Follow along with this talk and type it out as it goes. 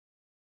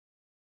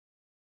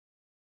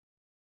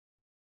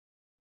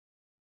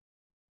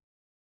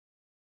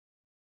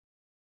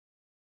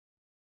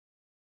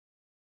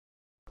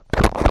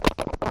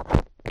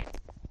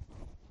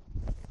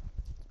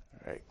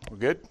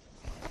good?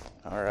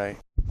 All right.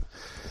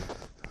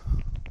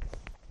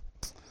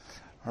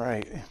 All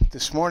right.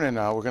 This morning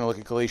we're going to look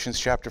at Galatians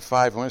chapter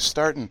 5. I'm going to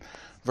start in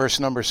verse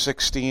number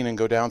 16 and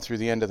go down through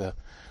the end of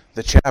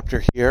the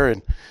chapter here.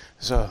 And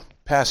there's a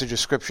passage of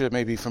Scripture that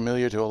may be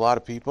familiar to a lot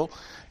of people.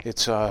 It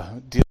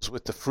deals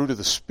with the fruit of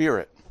the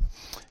Spirit.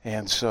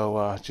 And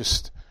so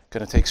just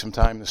going to take some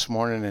time this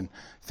morning and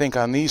think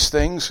on these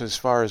things as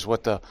far as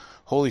what the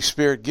Holy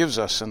Spirit gives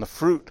us and the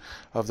fruit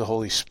of the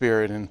Holy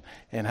Spirit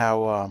and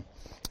how,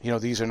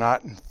 these are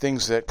not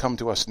things that come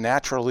to us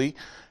naturally.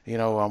 We're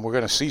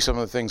going to see some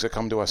of the things that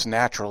come to us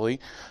naturally,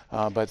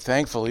 but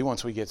thankfully,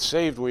 once we get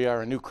saved, we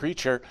are a new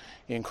creature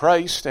in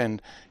Christ,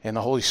 and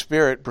the Holy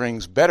Spirit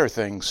brings better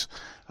things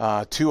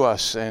to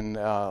us and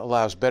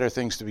allows better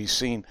things to be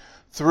seen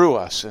through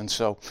us. And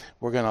so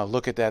we're going to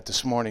look at that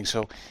this morning.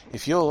 So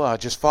if you'll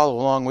just follow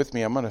along with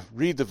me, I'm going to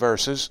read the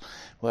verses.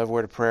 We'll have a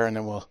word of prayer, and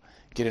then we'll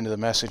get into the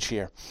message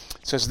here.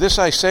 It says, "This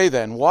I say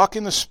then, walk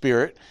in the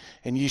Spirit,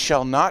 and ye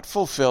shall not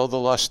fulfill the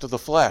lust of the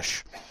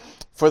flesh.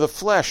 For the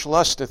flesh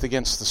lusteth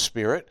against the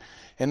Spirit,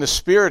 and the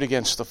Spirit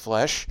against the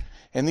flesh,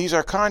 and these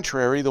are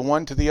contrary the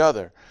one to the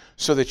other,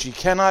 so that ye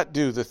cannot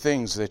do the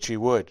things that ye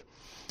would.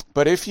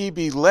 But if ye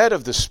be led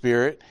of the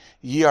Spirit,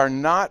 ye are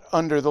not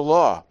under the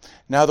law.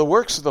 Now the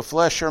works of the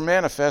flesh are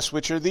manifest,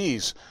 which are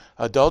these: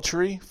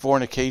 adultery,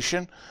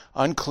 fornication,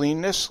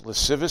 uncleanness,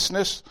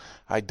 lasciviousness,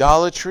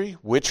 idolatry,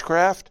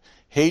 witchcraft,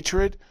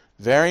 hatred,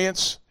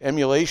 variance,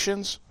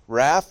 emulations,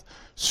 wrath,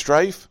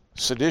 strife,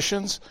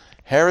 seditions,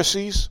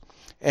 heresies,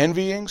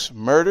 envyings,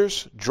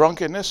 murders,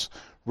 drunkenness,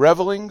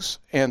 revellings,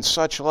 and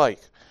such like,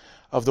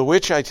 of the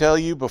which I tell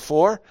you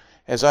before,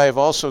 as I have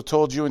also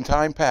told you in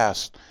time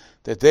past,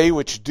 that they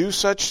which do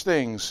such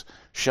things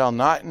shall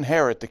not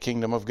inherit the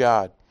kingdom of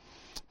God.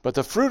 But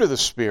the fruit of the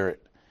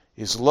Spirit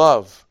is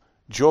love,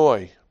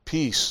 joy,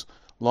 peace,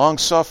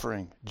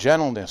 long-suffering,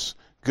 gentleness,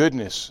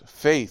 goodness,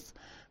 faith,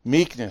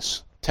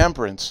 meekness,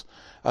 temperance.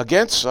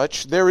 Against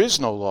such there is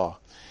no law.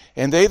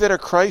 And they that are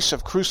Christ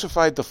have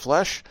crucified the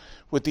flesh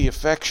with the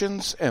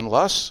affections and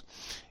lusts.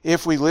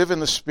 If we live in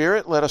the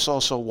Spirit, let us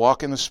also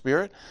walk in the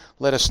Spirit.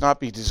 Let us not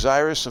be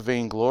desirous of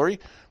vainglory,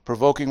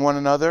 provoking one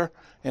another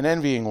and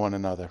envying one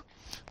another."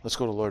 Let's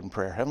go to the Lord in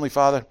prayer. Heavenly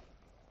Father,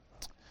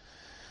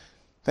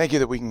 thank you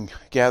that we can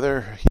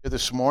gather here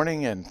this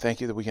morning, and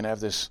thank you that we can have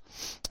this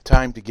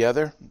time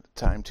together,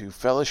 time to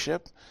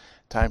fellowship,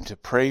 time to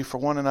pray for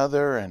one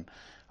another, and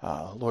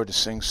Lord, to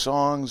sing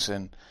songs,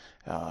 and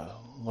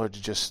Lord,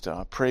 to just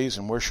praise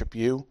and worship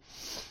you.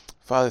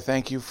 Father,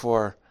 thank you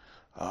for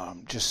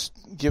just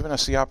giving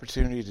us the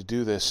opportunity to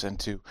do this and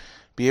to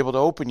be able to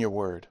open your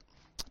word,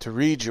 to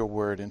read your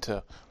word, and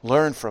to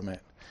learn from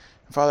it.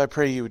 And Father, I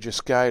pray you would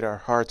just guide our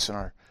hearts and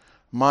our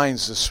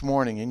minds this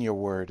morning in your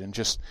word, and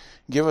just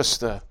give us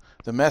the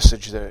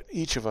message that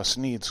each of us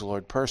needs,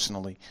 Lord,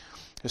 personally.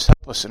 Just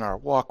help us in our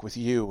walk with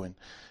you, and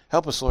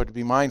help us, Lord, to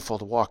be mindful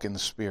to walk in the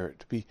Spirit,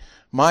 to be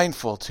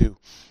mindful to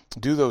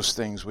do those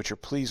things which are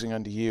pleasing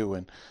unto you,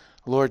 and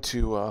Lord,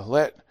 to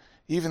let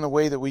even the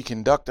way that we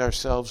conduct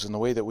ourselves and the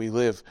way that we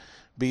live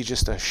be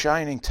just a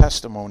shining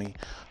testimony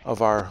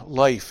of our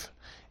life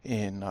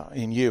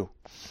in you.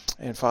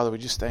 And Father, we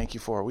just thank you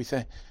for it. We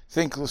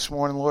think this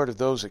morning, Lord, of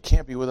those that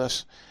can't be with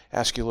us.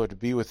 Ask you, Lord, to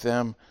be with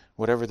them,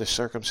 whatever the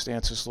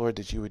circumstances, Lord,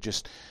 that you would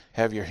just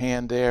have your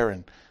hand there,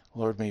 and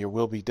Lord, may your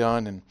will be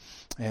done,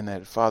 and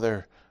that,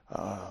 Father,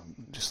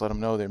 just let them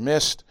know they're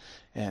missed.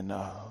 And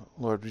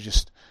Lord, we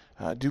just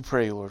do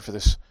pray, Lord, for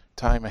this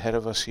time ahead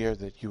of us here,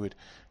 that you would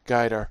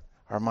guide our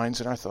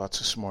minds and our thoughts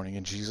this morning.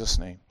 In Jesus'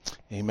 name,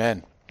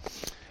 amen.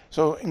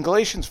 So in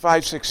Galatians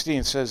 5:16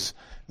 it says,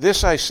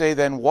 "This I say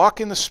then, walk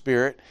in the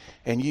Spirit,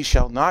 and ye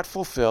shall not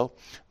fulfill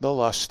the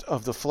lust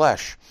of the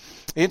flesh."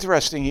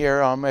 Interesting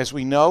here, as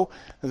we know,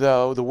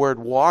 the word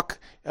walk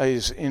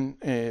is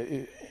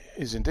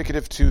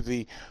indicative to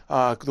the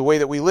way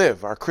that we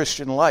live, our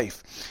Christian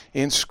life.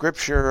 In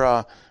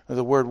Scripture,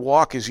 the word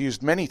walk is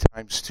used many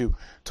times to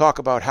talk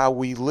about how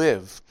we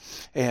live.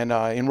 And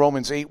in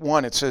Romans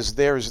 8:1 it says,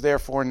 "There is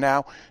therefore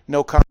now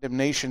no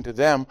condemnation to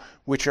them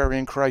which are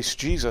in Christ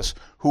Jesus,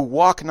 who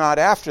walk not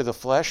after the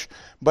flesh,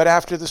 but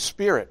after the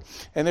Spirit."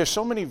 And there's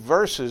so many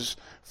verses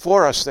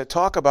for us that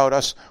talk about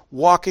us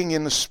walking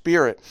in the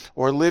Spirit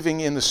or living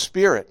in the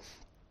Spirit.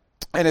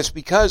 And it's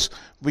because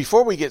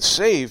before we get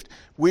saved,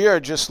 we are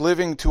just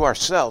living to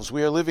ourselves.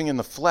 We are living in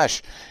the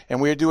flesh,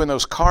 and we are doing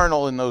those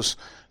carnal and those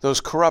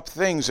corrupt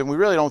things, and we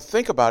really don't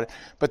think about it.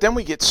 But then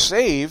we get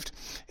saved,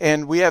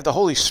 and we have the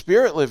Holy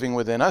Spirit living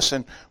within us,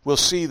 and we'll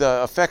see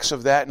the effects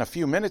of that in a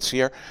few minutes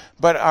here.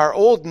 But our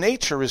old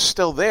nature is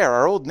still there.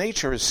 Our old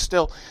nature is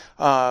still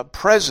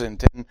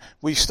present, and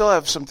we still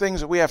have some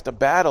things that we have to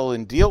battle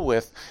and deal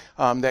with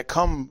that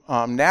come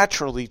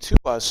naturally to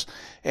us,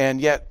 and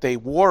yet they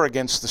war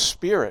against the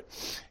Spirit.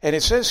 And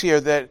it says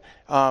here that,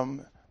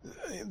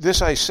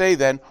 "This I say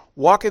then,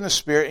 walk in the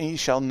Spirit, and ye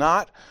shall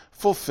not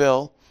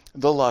fulfill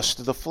the lust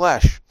of the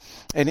flesh."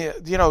 And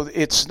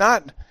it's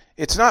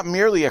not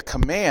merely a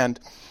command.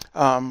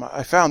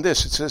 I found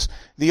this. It says,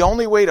 "The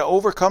only way to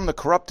overcome the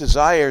corrupt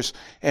desires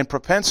and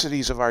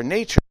propensities of our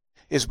nature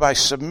is by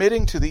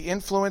submitting to the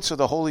influence of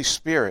the Holy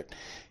Spirit.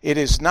 It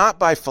is not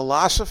by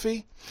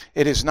philosophy.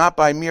 It is not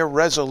by mere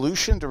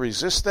resolution to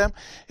resist them.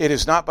 It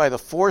is not by the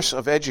force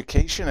of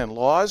education and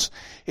laws.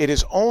 It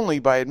is only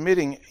by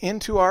admitting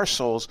into our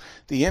souls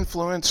the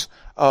influence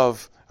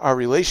of our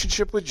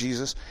relationship with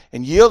Jesus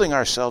and yielding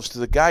ourselves to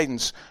the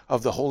guidance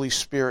of the Holy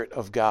Spirit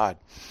of God.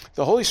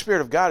 The Holy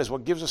Spirit of God is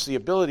what gives us the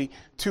ability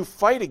to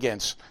fight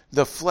against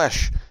the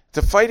flesh,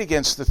 to fight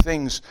against the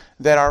things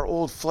that our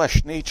old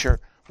flesh nature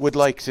would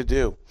like to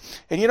do.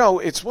 And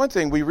it's one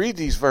thing, we read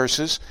these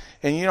verses,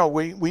 and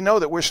we know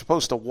that we're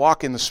supposed to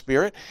walk in the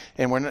Spirit,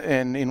 and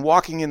in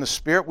walking in the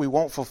Spirit, we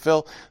won't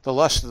fulfill the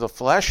lust of the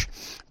flesh.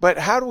 But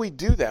how do we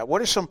do that?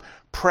 What are some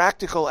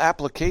practical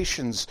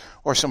applications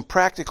or some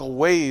practical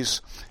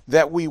ways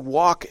that we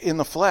walk in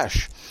the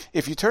flesh?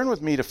 If you turn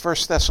with me to 1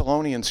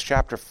 Thessalonians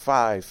chapter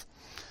 5,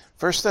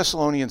 1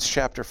 Thessalonians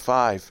chapter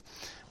 5,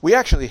 we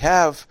actually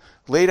have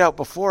laid out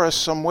before us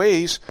some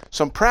ways,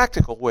 some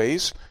practical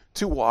ways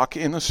to walk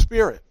in the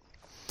Spirit.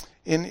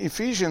 In in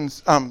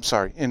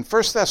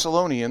 1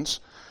 Thessalonians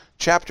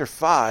chapter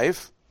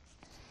 5,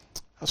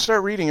 I'll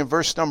start reading in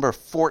verse number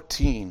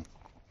 14.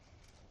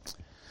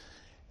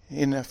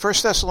 In 1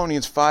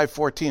 Thessalonians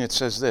 5:14 it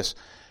says this,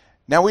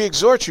 "Now we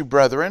exhort you,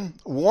 brethren,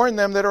 warn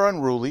them that are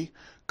unruly,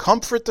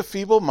 comfort the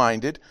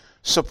feeble-minded,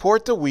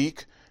 support the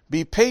weak,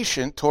 be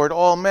patient toward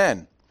all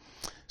men.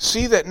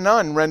 See that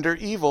none render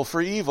evil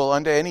for evil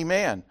unto any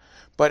man,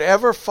 but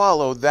ever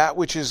follow that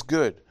which is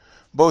good,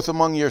 both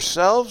among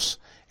yourselves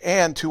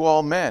and to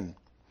all men.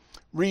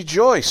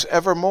 Rejoice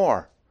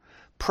evermore.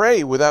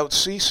 Pray without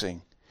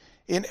ceasing.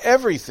 In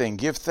everything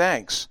give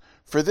thanks,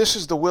 for this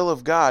is the will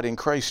of God in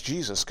Christ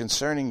Jesus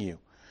concerning you.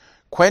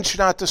 Quench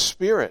not the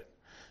spirit.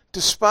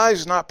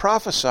 Despise not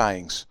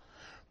prophesying.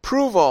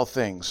 Prove all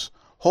things.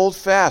 Hold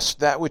fast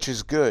that which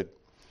is good.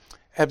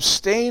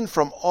 Abstain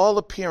from all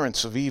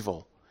appearance of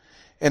evil.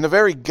 And the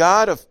very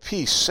God of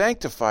peace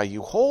sanctify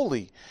you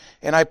wholly.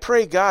 And I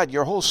pray God,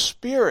 your whole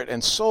spirit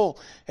and soul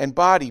and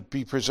body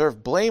be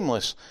preserved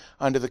blameless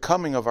unto the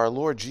coming of our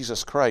Lord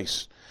Jesus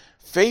Christ.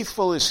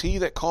 Faithful is he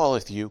that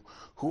calleth you,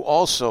 who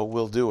also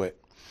will do it."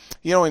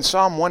 In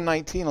Psalm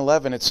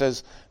 119:11 it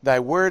says, "Thy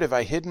word have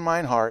I hid in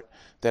mine heart,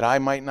 that I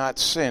might not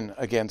sin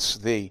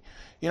against thee."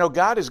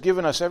 God has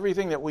given us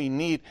everything that we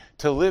need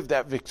to live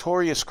that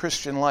victorious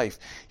Christian life.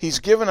 He's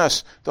given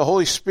us the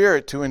Holy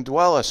Spirit to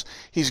indwell us.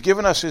 He's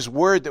given us His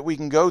Word that we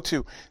can go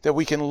to, that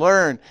we can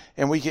learn,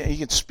 and He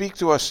can speak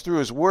to us through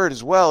His Word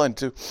as well, and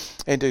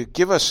to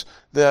give us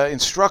the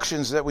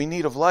instructions that we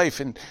need of life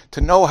and to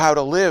know how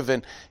to live.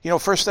 And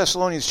 1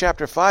 Thessalonians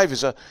chapter 5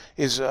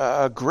 is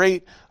a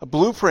great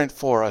blueprint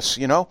for us.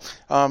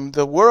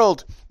 The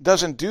world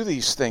doesn't do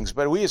these things,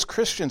 but we as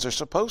Christians are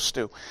supposed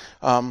to.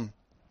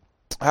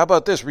 How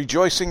about this?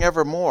 Rejoicing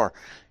evermore.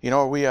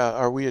 Are we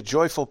a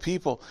joyful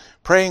people?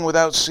 Praying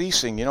without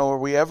ceasing. Are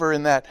we ever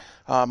in that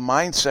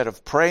mindset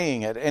of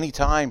praying at any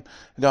time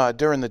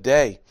during the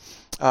day?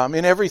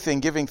 In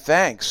everything, giving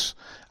thanks.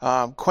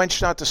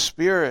 Quench not the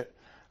spirit.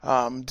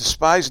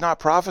 Despise not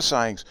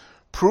prophesying.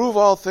 Prove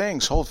all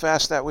things. Hold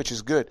fast that which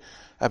is good.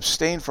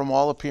 Abstain from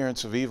all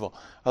appearance of evil.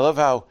 I love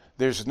how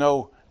there's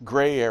no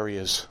gray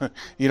areas,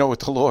 with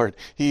the Lord.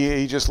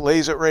 He just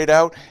lays it right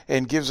out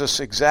and gives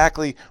us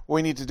exactly what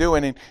we need to do.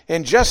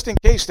 And just in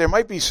case there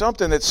might be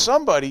something that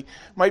somebody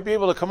might be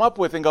able to come up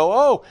with and go,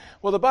 "Oh,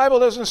 well, the Bible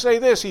doesn't say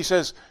this." He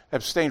says,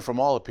 abstain from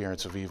all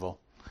appearance of evil.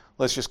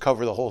 Let's just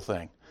cover the whole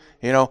thing.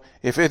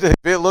 If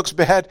it looks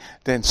bad,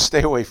 then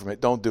stay away from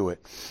it. Don't do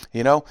it.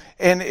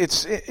 And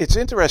it's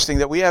interesting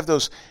that we have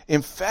those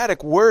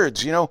emphatic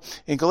words.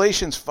 In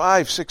Galatians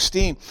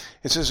 5:16,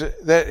 it says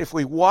that if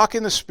we walk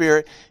in the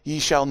Spirit, ye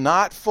shall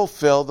not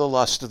fulfill the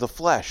lust of the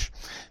flesh.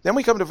 Then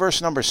we come to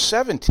verse number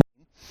 17,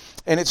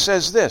 and it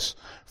says this,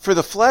 "For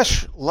the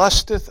flesh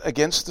lusteth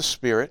against the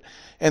Spirit,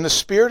 and the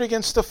Spirit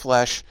against the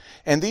flesh,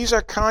 and these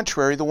are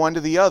contrary the one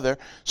to the other,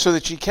 so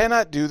that ye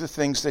cannot do the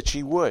things that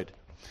ye would."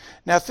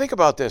 Now think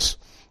about this.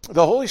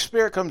 The Holy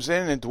Spirit comes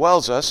in and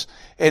dwells us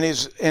and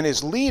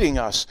is leading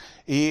us.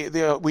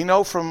 We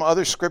know from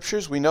other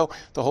scriptures, we know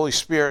the Holy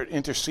Spirit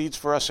intercedes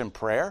for us in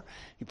prayer.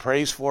 He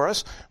prays for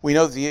us. We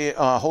know the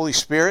Holy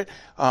Spirit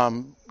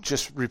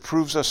just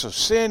reproves us of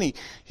sin.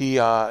 He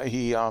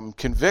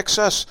convicts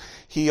us.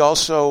 He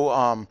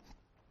also,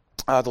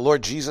 the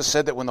Lord Jesus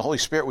said that when the Holy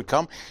Spirit would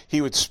come,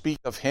 He would speak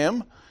of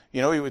Him.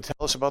 He would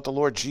tell us about the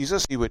Lord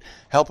Jesus. He would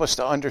help us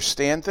to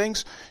understand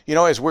things.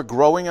 As we're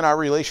growing in our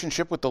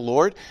relationship with the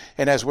Lord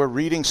and as we're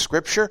reading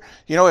Scripture,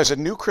 as a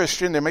new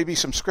Christian, there may be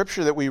some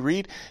Scripture that we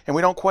read and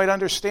we don't quite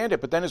understand it.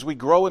 But then as we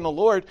grow in the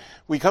Lord,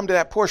 we come to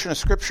that portion of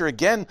Scripture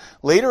again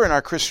later in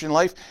our Christian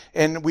life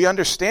and we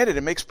understand it.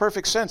 It makes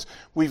perfect sense.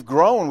 We've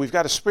grown. We've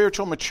got a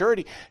spiritual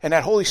maturity, and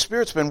that Holy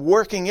Spirit's been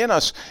working in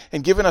us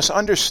and giving us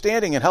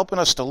understanding and helping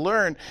us to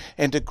learn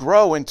and to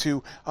grow and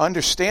to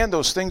understand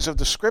those things of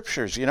the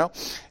Scriptures,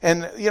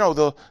 And,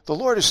 the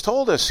Lord has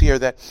told us here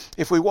that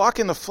if we walk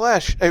in the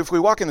flesh, if we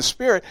walk in the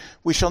Spirit,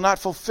 we shall not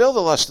fulfill the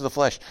lust of the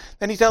flesh.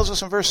 Then He tells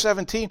us in verse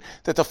 17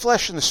 that the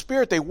flesh and the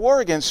Spirit, they war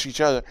against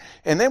each other.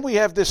 And then we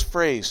have this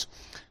phrase,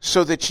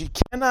 so that ye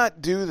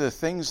cannot do the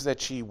things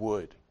that ye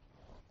would.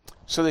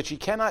 So that ye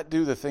cannot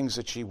do the things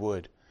that ye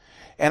would.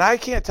 And I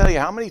can't tell you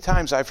how many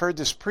times I've heard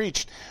this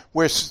preached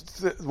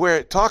where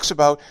it talks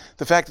about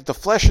the fact that the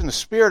flesh and the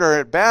spirit are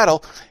at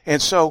battle.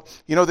 And so,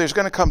 there's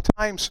going to come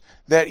times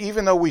that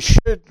even though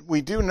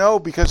we do know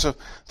because of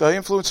the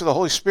influence of the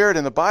Holy Spirit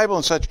in the Bible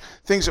and such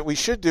things that we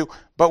should do,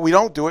 but we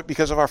don't do it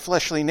because of our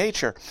fleshly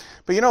nature.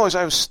 But as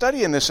I was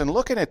studying this and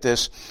looking at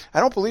this, I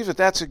don't believe that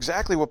that's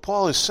exactly what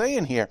Paul is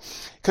saying here.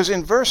 Because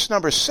in verse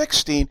number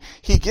 16,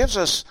 he gives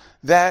us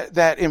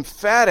that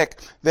emphatic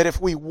that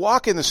if we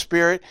walk in the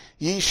Spirit,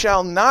 ye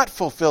shall not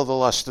fulfill the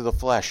lust of the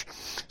flesh.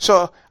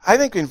 So I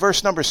think in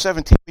verse number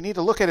 17, we need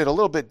to look at it a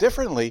little bit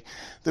differently.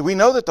 That we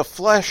know that the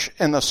flesh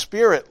and the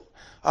Spirit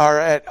are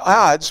at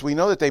odds. We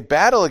know that they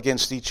battle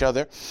against each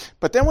other.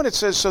 But then when it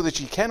says, so that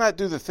ye cannot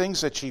do the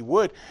things that ye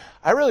would,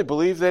 I really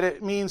believe that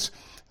it means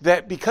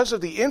that because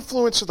of the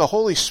influence of the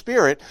Holy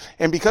Spirit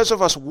and because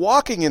of us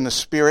walking in the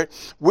Spirit,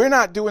 we're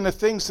not doing the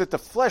things that the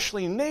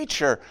fleshly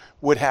nature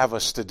would have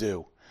us to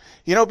do.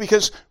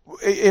 Because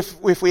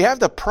if we have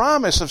the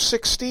promise of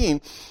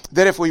 16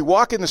 that if we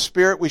walk in the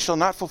Spirit, we shall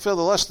not fulfill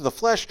the lust of the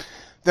flesh,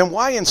 then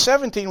why in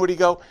 17 would he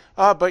go,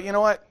 but you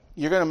know what?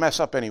 You're going to mess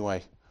up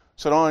anyway.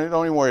 So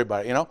don't even worry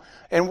about it,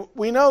 And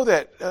we know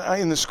that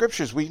in the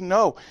Scriptures, we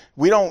know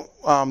we don't,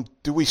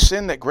 do we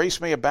sin that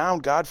grace may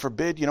abound? God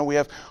forbid. We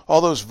have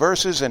all those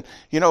verses and,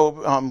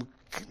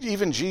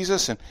 even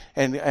Jesus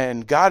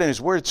and God in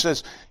His Word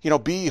says,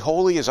 be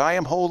holy as I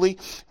am holy.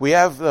 We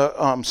have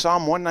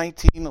Psalm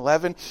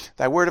 119:11,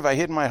 thy word have I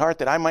hid in my heart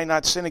that I might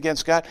not sin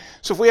against God.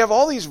 So if we have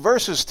all these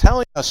verses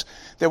telling us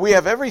that we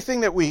have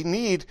everything that we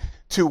need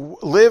to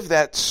live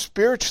that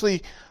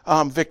spiritually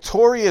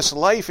victorious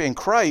life in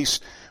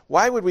Christ,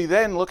 why would we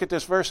then look at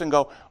this verse and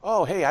go,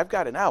 oh, hey, I've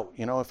got an out.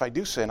 If I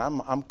do sin,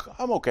 I'm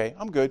okay.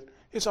 I'm good.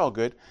 It's all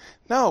good.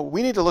 No,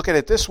 we need to look at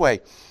it this way.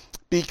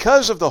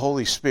 Because of the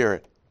Holy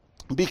Spirit,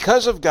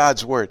 because of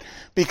God's Word,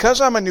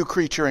 because I'm a new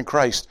creature in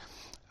Christ,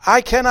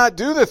 I cannot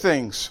do the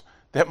things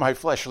that my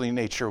fleshly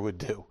nature would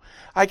do.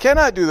 I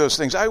cannot do those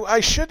things. I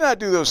should not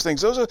do those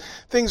things. Those are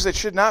things that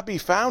should not be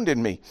found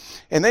in me.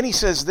 And then he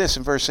says this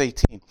in verse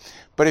 18,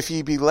 but if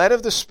ye be led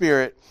of the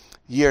Spirit,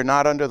 ye are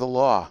not under the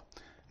law.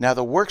 Now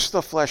the works of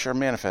the flesh are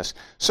manifest.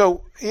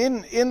 So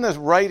in the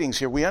writings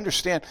here, we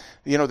understand,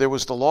 there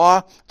was the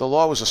law. The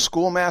law was a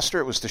schoolmaster.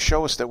 It was to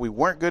show us that we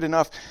weren't good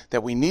enough,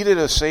 that we needed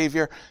a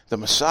Savior, the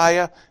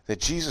Messiah, that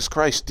Jesus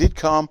Christ did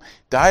come,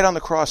 died on the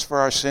cross for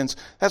our sins.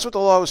 That's what the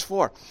law was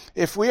for.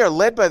 If we are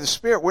led by the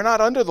Spirit, we're not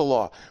under the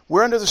law.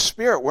 We're under the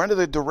Spirit. We're under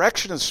the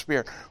direction of the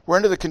Spirit. We're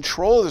under the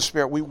control of the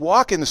Spirit. We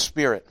walk in the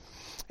Spirit.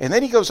 And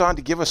then he goes on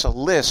to give us a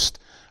list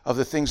of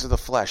the things of the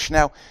flesh.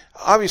 Now,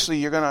 obviously,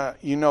 you're going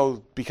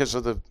to, because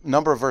of the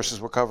number of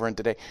verses we're covering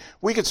today,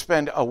 we could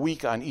spend a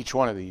week on each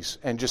one of these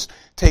and just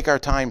take our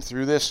time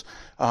through this.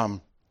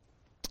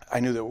 I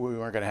knew that we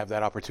weren't going to have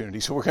that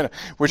opportunity, so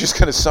we're just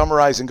going to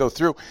summarize and go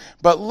through.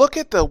 But look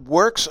at the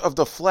works of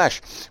the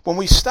flesh. When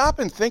we stop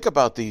and think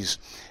about these,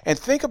 and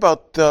think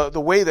about the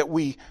way that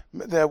we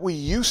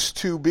used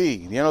to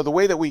be, the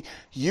way that we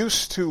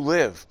used to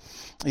live.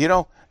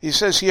 He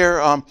says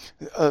here,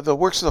 the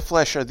works of the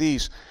flesh are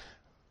these: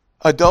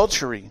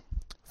 adultery,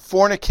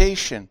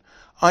 fornication,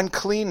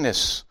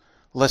 uncleanness,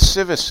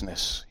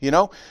 lasciviousness. We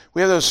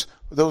have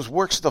those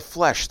works of the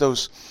flesh,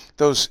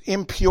 those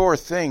impure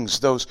things,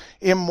 those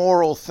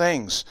immoral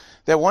things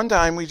that one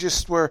time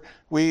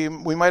we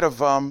might have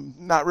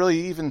not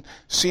really even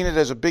seen it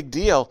as a big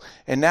deal,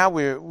 and now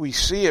we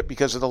see it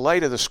because of the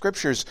light of the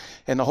Scriptures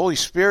and the Holy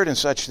Spirit and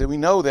such, that we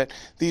know that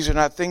these are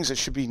not things that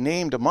should be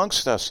named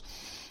amongst us.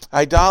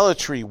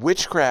 Idolatry,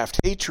 witchcraft,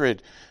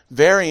 hatred,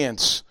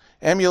 variance,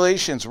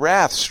 emulations,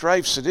 wrath,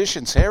 strife,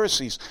 seditions,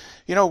 heresies.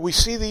 We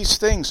see these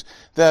things,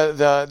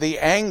 the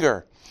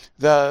anger,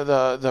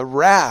 the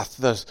wrath,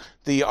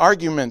 the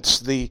arguments,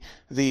 the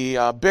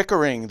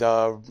bickering,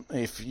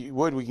 if you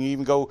would, we can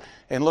even go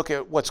and look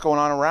at what's going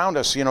on around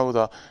us,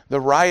 the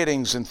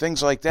riotings and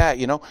things like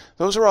that.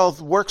 Those are all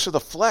works of the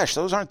flesh.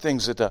 Those aren't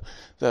things that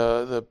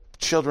the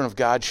children of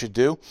God should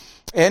do.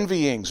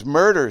 Envyings,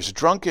 murders,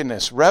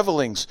 drunkenness,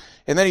 revelings.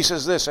 And then he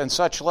says this, and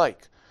such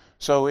like.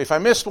 So if I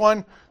missed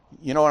one,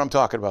 you know what I'm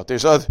talking about.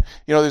 There's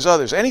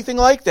others. Anything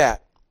like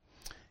that.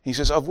 He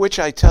says, of which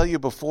I tell you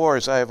before,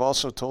 as I have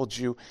also told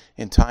you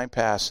in time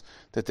past,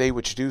 that they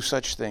which do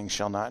such things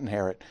shall not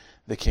inherit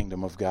the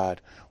kingdom of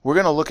God. We're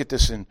going to look at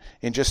this in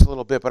just a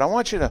little bit, but I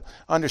want you to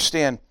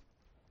understand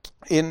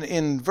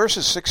in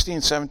verses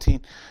 16,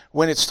 17,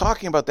 when it's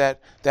talking about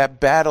that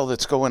battle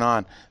that's going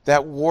on,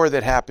 that war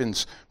that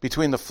happens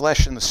between the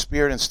flesh and the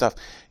spirit and stuff,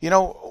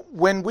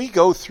 when we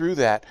go through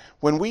that,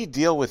 when we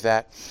deal with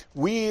that,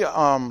 we're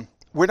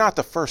not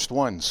the first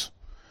ones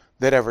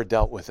that ever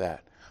dealt with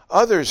that.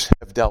 Others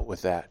have dealt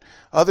with that.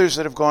 Others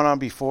that have gone on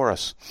before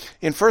us.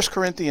 In 1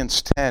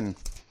 Corinthians 10,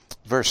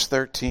 verse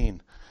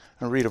 13,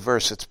 I'll read a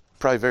verse that's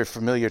probably very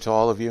familiar to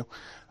all of you.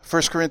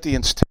 1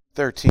 Corinthians 10,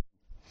 13.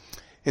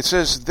 It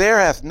says, there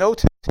hath no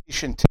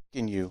temptation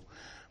taken you,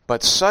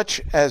 but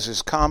such as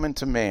is common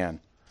to man.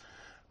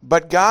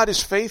 But God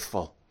is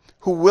faithful,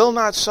 who will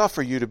not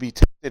suffer you to be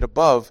tempted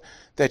above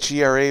that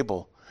ye are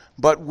able,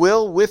 but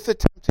will with the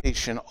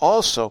temptation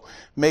also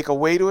make a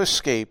way to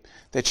escape,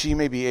 that ye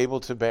may be able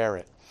to bear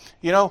it.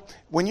 You know,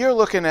 when you're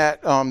looking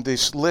at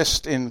this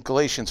list in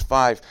Galatians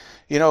 5,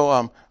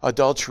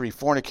 adultery,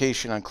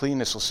 fornication,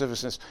 uncleanness,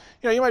 lasciviousness,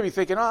 you might be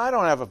thinking, I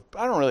don't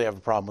really have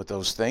a problem with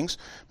those things.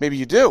 Maybe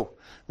you do.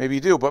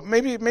 But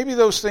maybe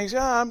those things,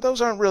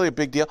 those aren't really a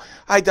big deal.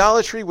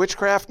 Idolatry,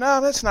 witchcraft, no,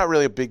 that's not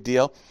really a big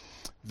deal.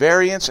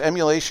 Variance,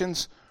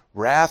 emulations,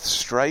 wrath,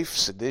 strife,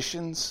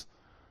 seditions,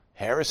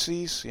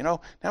 heresies, Now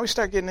we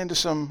start getting into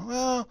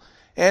some,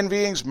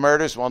 envyings,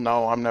 murders. Well,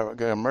 no, I'm never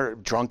going to murder.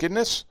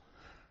 Drunkenness,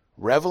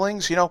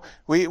 revelings.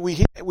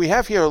 We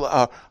have here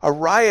a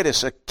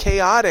riotous, a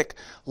chaotic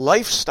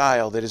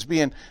lifestyle that is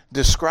being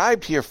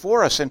described here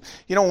for us. And,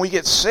 when we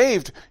get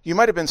saved, you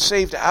might have been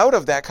saved out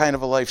of that kind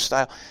of a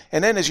lifestyle.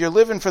 And then as you're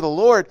living for the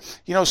Lord,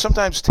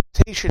 sometimes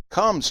temptation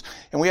comes.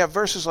 And we have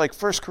verses like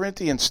 1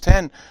 Corinthians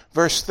 10,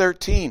 verse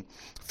 13.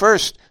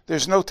 First,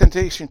 there's no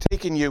temptation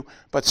taking you,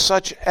 but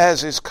such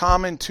as is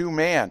common to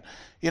man.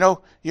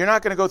 You're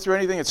not going to go through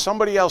anything that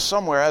somebody else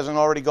somewhere hasn't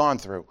already gone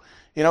through.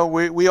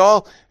 We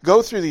all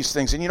go through these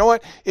things. And you know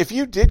what? If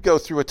you did go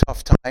through a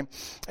tough time,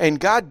 and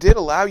God did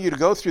allow you to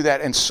go through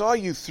that and saw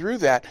you through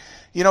that,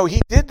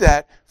 He did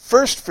that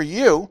first for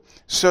you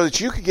so that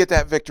you could get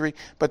that victory,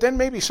 but then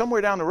maybe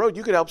somewhere down the road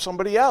you could help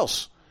somebody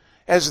else.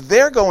 As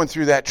they're going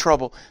through that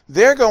trouble,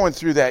 they're going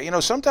through that.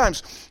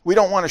 Sometimes we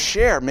don't want to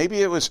share.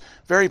 Maybe it was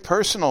very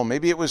personal.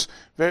 Maybe it was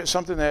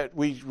something that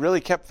we really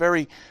kept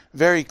very,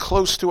 very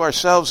close to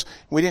ourselves.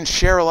 We didn't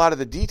share a lot of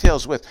the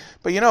details with.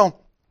 But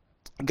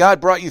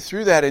God brought you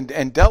through that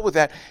and dealt with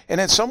that. And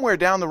then somewhere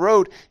down the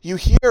road, you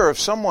hear of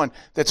someone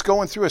that's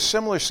going through a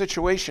similar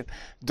situation.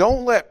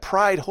 Don't let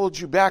pride hold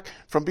you back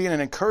from being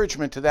an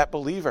encouragement to that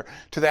believer,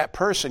 to that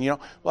person.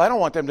 I don't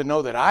want them to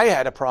know that I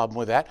had a problem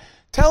with that.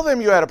 Tell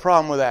them you had a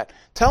problem with that.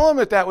 Tell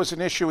them that was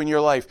an issue in your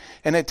life.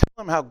 And then tell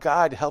them how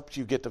God helped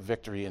you get the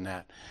victory in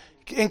that.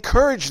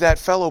 Encourage that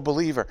fellow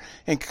believer.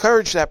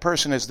 Encourage that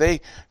person as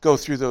they go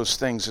through those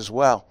things as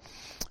well.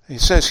 He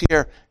says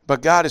here,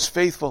 but God is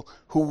faithful,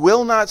 who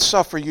will not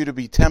suffer you to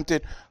be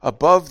tempted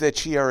above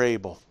that ye are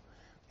able.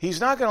 He's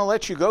not going to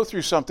let you go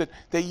through something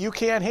that you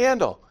can't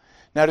handle.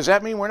 Now, does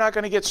that mean we're not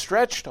going to get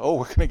stretched? Oh,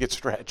 we're going to get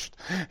stretched.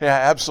 Yeah,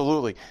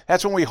 absolutely.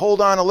 That's when we hold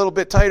on a little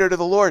bit tighter to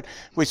the Lord.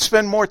 We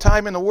spend more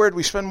time in the Word.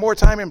 We spend more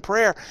time in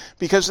prayer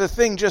because the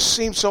thing just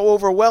seems so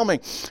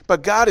overwhelming.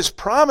 But God has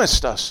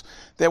promised us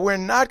that we're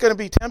not going to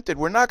be tempted.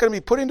 We're not going to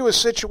be put into a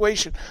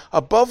situation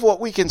above what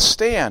we can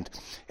stand.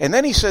 And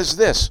then he says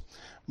this,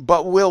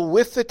 but will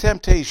with the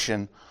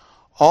temptation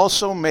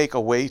also make a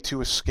way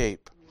to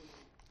escape,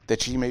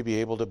 that ye may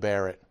be able to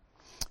bear it.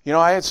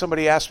 I had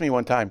somebody ask me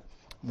one time,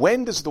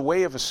 when does the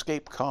way of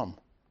escape come?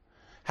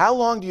 How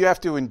long do you have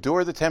to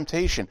endure the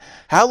temptation?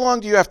 How long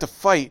do you have to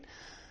fight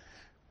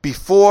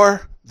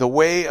before the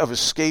way of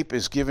escape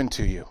is given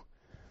to you?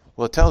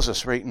 Well, it tells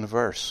us right in the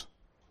verse.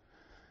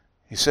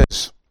 He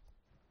says,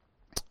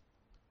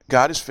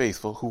 God is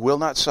faithful, who will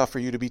not suffer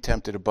you to be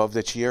tempted above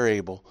that ye are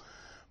able,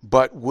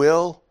 but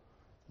will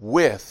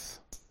with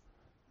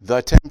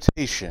the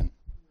temptation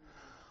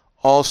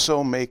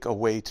also make a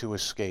way to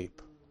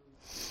escape.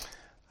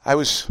 I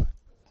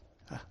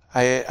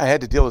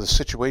had to deal with a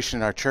situation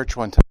in our church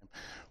one time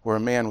where a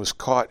man was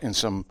caught in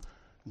some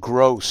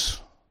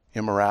gross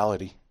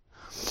immorality.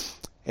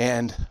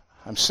 And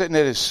I'm sitting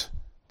at his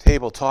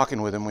table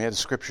talking with him. We had the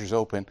scriptures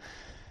open.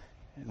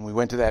 And we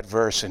went to that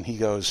verse and he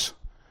goes,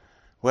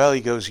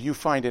 you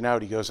finding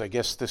out. He goes, I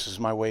guess this is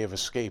my way of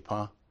escape,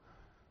 huh?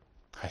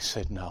 I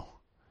said, no.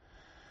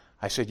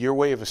 I said, your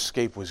way of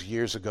escape was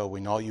years ago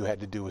when all you had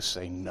to do was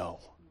say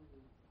no.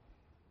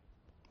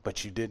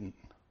 But you didn't.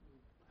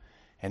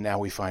 And now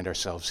we find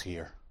ourselves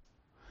here.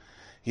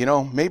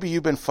 Maybe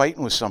you've been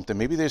fighting with something.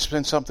 Maybe there's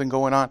been something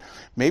going on.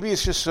 Maybe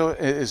it's just so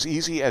as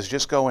easy as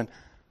just going,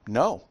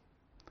 no,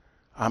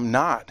 I'm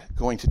not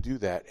going to do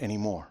that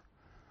anymore.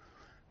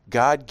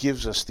 God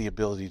gives us the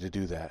ability to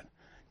do that.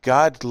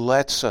 God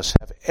lets us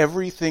have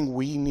everything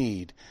we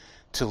need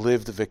to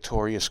live the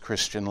victorious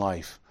Christian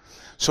life.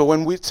 So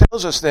when he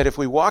tells us that if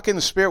we walk in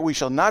the Spirit, we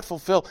shall not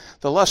fulfill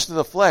the lust of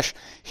the flesh,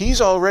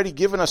 he's already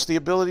given us the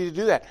ability to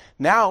do that.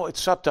 Now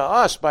it's up to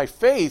us by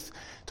faith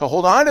to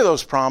hold on to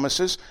those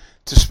promises,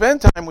 to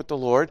spend time with the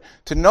Lord,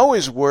 to know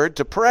his word,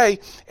 to pray,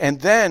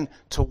 and then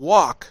to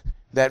walk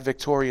that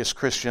victorious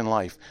Christian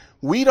life.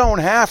 We don't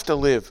have to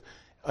live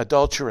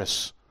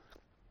adulterous,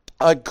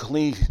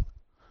 unclean,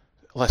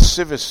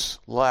 lascivious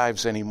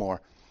lives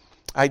anymore.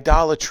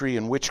 Idolatry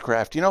and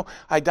witchcraft.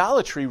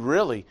 Idolatry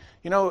really,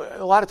 a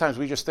lot of times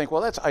we just think,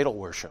 well, that's idol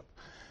worship.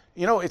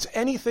 It's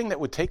anything that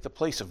would take the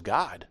place of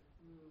God.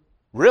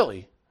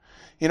 Really.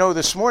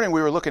 This morning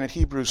we were looking at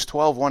Hebrews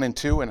 12, 1 and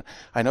 2, and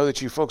I know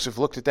that you folks have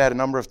looked at that a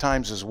number of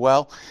times as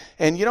well.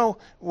 And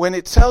when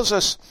it tells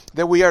us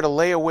that we are to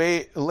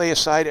lay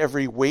aside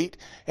every weight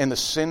and the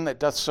sin that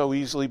doth so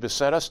easily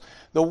beset us,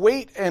 the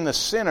weight and the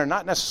sin are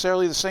not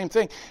necessarily the same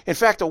thing. In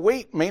fact, a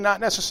weight may not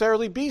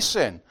necessarily be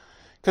sin.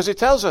 Because it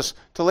tells us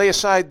to lay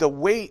aside the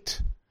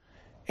weight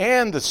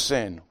and the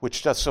sin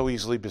which doth so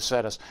easily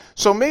beset us.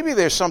 So maybe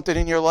there's something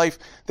in your life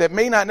that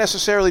may not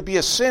necessarily be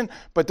a sin,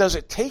 but does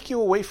it take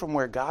you away from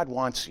where God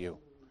wants you?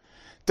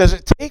 Does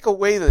it take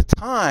away the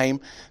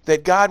time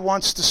that God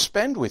wants to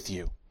spend with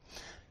you?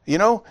 You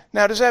know,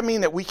 now does that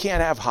mean that we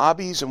can't have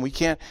hobbies and we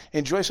can't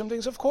enjoy some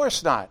things? Of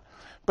course not.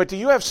 But do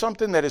you have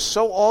something that is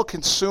so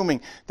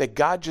all-consuming that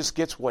God just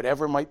gets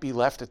whatever might be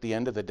left at the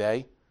end of the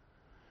day?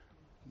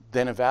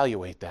 Then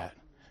evaluate that.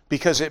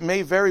 Because it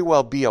may very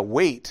well be a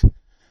weight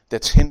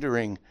that's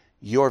hindering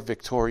your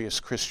victorious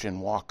Christian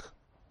walk.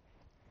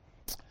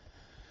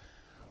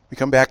 We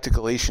come back to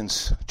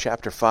Galatians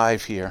chapter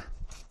 5 here.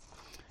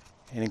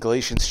 And in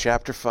Galatians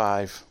chapter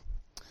 5,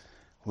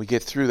 we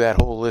get through that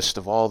whole list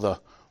of all the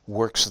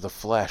works of the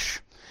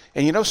flesh.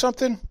 And you know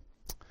something?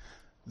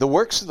 The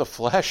works of the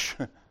flesh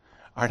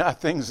are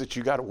not things that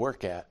you got to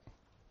work at.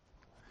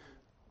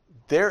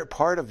 They're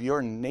part of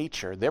your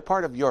nature. They're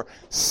part of your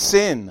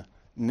sin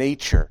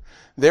nature.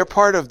 They're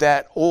part of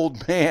that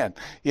old man.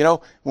 You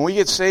know, when we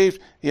get saved,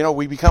 you know,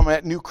 we become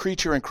that new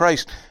creature in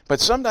Christ.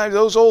 But sometimes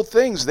those old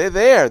things, they're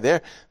there.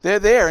 They're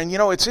there. And, you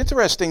know, it's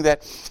interesting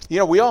that, you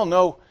know, we all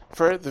know,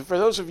 for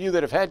those of you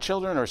that have had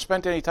children or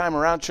spent any time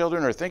around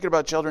children or thinking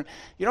about children,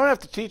 you don't have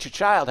to teach a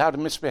child how to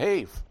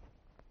misbehave.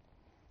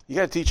 You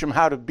got to teach them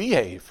how to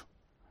behave.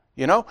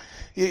 You know,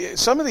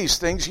 some of these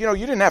things, you know,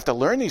 you didn't have to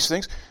learn these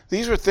things.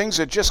 These were things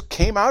that just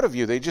came out of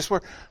you. They just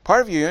were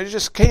part of you. It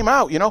just came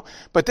out, you know.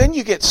 But then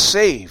you get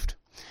saved.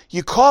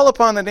 You call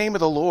upon the name of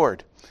the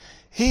Lord.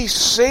 He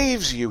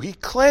saves you. He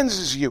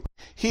cleanses you.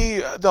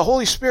 The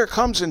Holy Spirit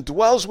comes and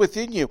dwells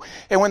within you.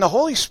 And when the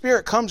Holy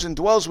Spirit comes and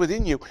dwells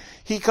within you,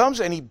 He comes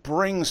and He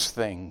brings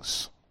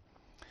things.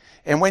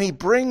 And when He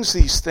brings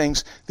these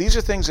things, these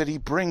are things that He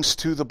brings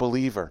to the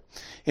believer.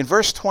 In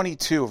verse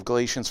 22 of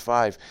Galatians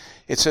 5,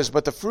 it says,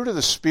 "But the fruit of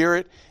the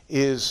Spirit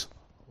is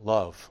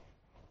love."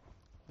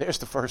 There's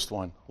the first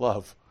one,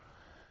 love.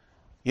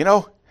 You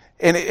know,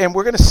 and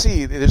we're going to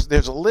see,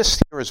 there's a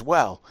list here as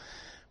well.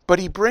 But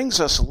He brings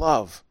us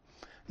love.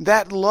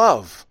 That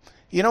love,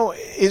 you know,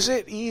 is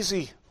it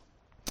easy?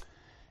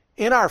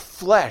 In our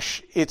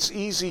flesh, it's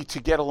easy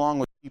to get along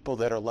with people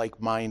that are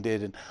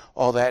like-minded and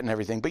all that and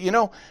everything. But you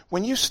know,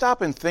 when you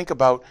stop and think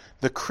about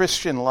the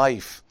Christian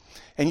life,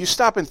 and you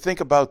stop and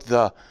think about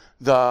the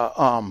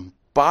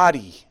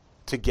body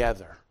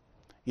together,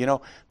 you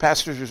know,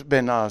 Pastor has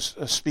been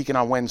speaking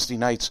on Wednesday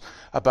nights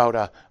about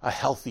a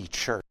healthy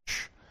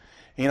church,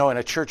 you know, and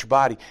a church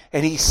body.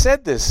 And he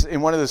said this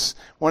in one of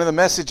the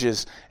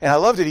messages, and I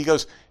loved it. He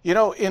goes, you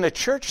know, in a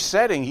church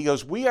setting, he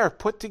goes, we are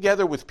put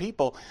together with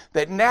people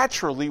that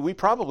naturally we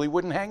probably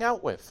wouldn't hang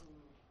out with.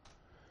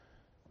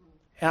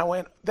 And I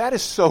went, that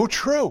is so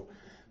true.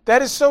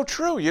 That is so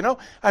true, you know.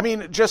 I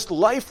mean, just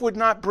life would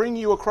not bring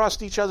you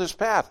across each other's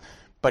path,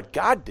 but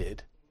God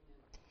did.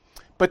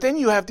 But then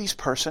you have these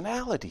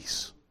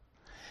personalities.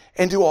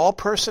 And do all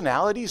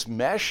personalities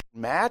mesh,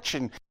 match,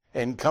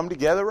 and come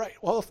together right?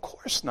 Well, of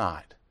course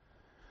not.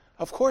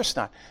 Of course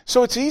not.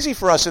 So it's easy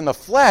for us in the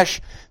flesh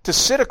to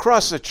sit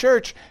across the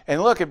church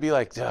and look and be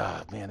like,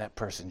 oh, man, that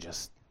person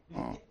just,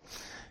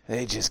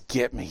 they just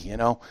get me, you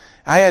know.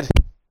 I had,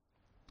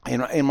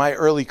 in my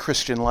early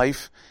Christian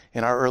life,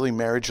 in our early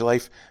marriage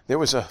life, there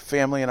was a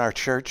family in our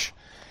church,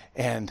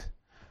 and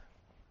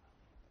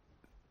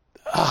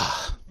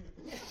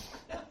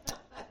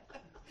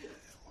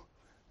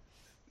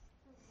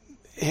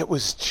it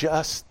was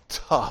just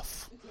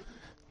tough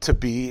to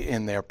be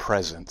in their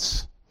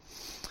presence.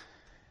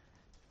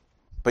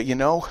 But you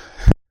know,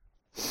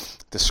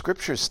 the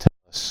scriptures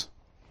tell us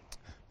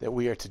that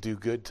we are to do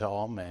good to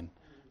all men,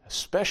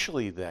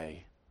 especially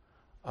they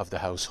of the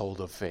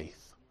household of faith.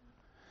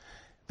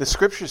 The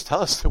scriptures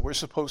tell us that we're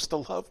supposed to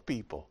love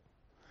people,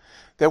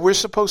 that we're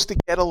supposed to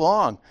get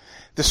along.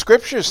 The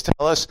scriptures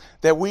tell us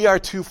that we are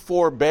to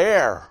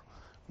forbear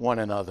one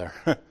another.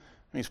 It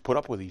means put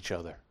up with each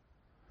other.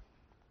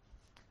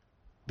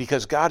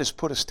 Because God has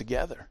put us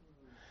together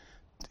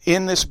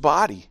in this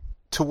body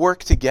to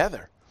work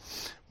together.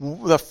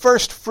 The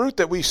first fruit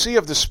that we see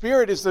of the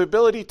Spirit is the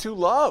ability to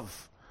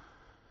love.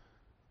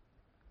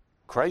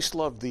 Christ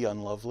loved the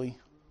unlovely.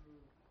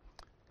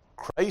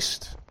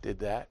 Christ did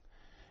that.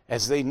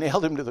 As they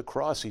nailed him to the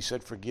cross, he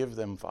said, "Forgive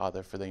them,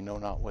 Father, for they know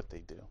not what they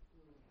do."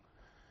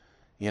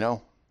 You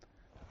know,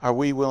 are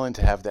we willing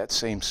to have that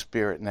same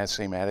spirit and that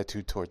same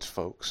attitude towards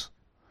folks?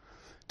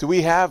 Do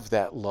we have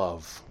that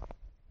love?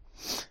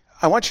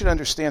 I want you to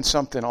understand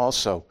something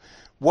also.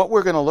 What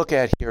we're going to look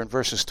at here in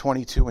verses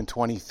 22 and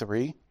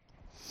 23,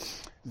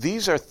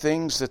 these are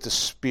things that the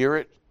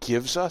Spirit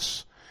gives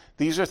us.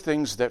 These are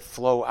things that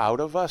flow out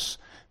of us.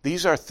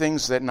 These are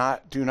things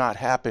that do not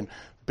happen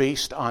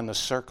based on the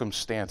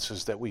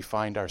circumstances that we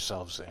find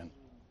ourselves in.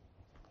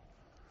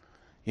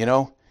 You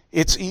know,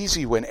 it's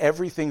easy when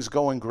everything's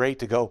going great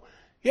to go,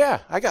 yeah,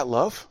 I got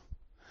love.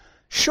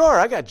 Sure,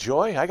 I got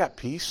joy. I got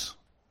peace.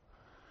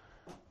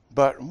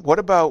 But what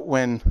about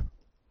when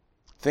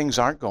things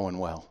aren't going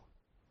well?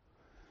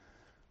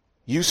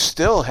 You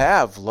still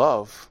have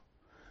love.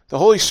 The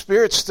Holy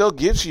Spirit still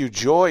gives you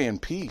joy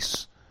and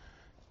peace.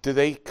 Do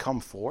they come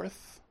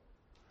forth?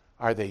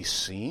 Are they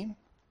seen?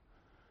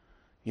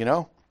 You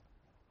know,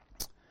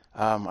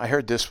 I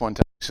heard this one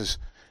time. He says,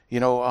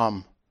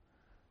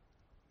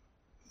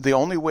 the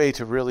only way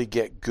to really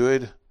get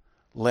good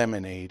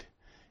lemonade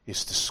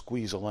is to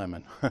squeeze a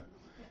lemon.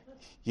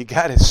 You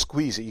got to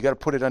squeeze it. You got to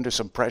put it under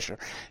some pressure,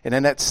 and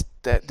then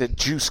that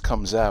juice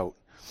comes out.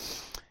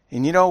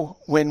 And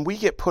when we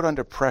get put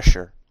under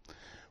pressure,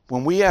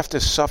 when we have to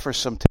suffer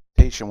some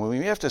temptation, when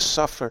we have to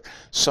suffer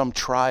some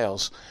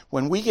trials,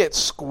 when we get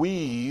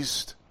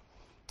squeezed,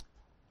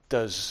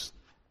 does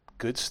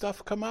good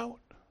stuff come out?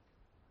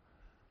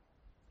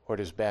 Or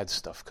does bad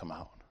stuff come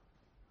out?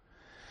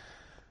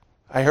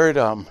 I heard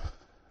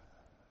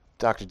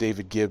Dr.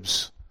 David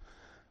Gibbs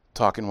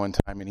talking one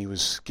time, and he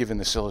was given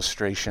this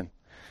illustration.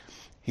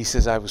 He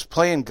says, I was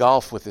playing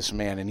golf with this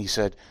man, and he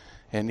said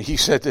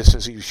this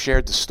as he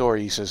shared the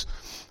story. He says,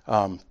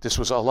 this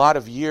was a lot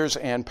of years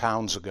and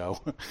pounds ago,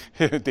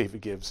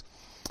 David Gibbs.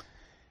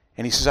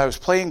 And he says, I was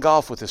playing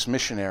golf with this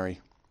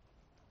missionary,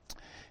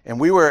 and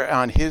we were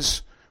at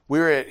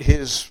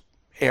his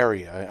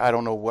area. I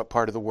don't know what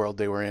part of the world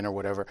they were in or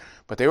whatever,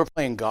 but they were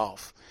playing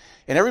golf.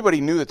 And everybody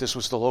knew that this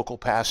was the local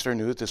pastor,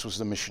 knew that this was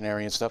the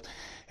missionary and stuff.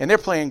 And they're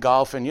playing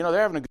golf, and they're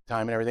having a good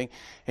time and everything.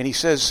 And he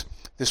says,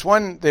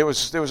 there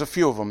was a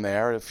few of them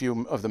there, a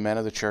few of the men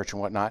of the church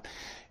and whatnot.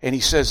 And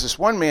he says, this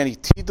one man, he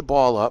teed the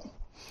ball up,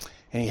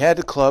 and he had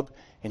the club,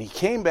 and he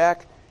came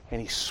back,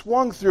 and he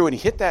swung through, and he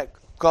hit that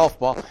golf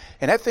ball,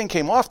 and that thing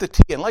came off the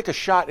tee, and like a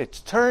shot,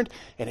 it turned,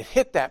 and it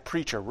hit that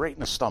preacher right in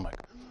the stomach.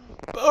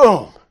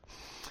 Boom!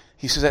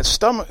 He says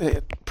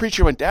that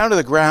preacher went down to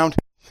the ground,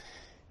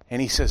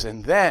 and he says,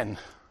 and then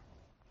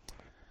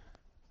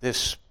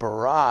this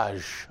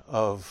barrage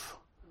of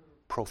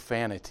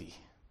profanity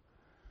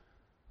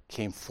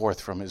came forth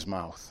from his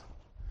mouth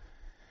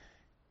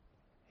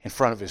in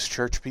front of his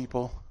church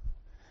people,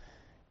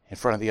 in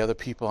front of the other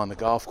people on the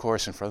golf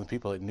course, in front of the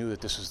people that knew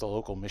that this was the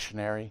local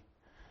missionary.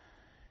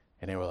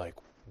 And they were like,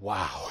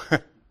 wow.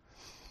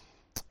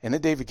 And then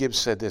David Gibbs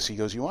said this. He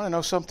goes, you want to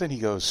know something? He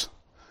goes,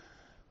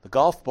 the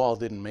golf ball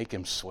didn't make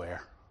him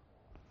swear.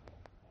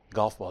 The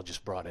golf ball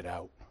just brought it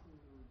out.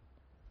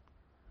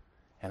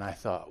 And I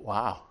thought,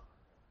 wow.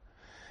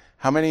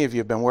 How many of you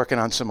have been working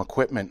on some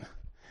equipment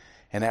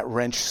and that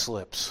wrench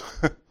slips?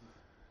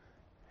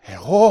 And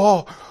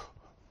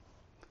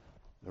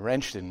the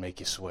wrench didn't make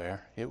you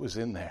swear. It was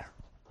in there.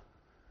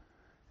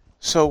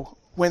 So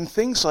when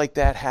things like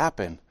that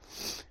happen,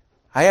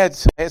 I had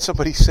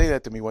somebody say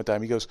that to me one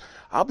time. He goes,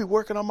 I'll be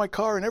working on my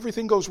car and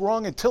everything goes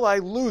wrong until I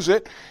lose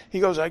it. He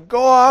goes, I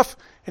go off,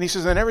 and he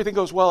says, then everything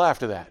goes well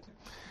after that.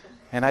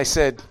 And I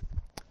said,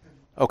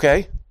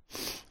 okay.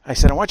 I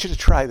said, I want you to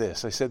try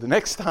this. I said, the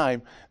next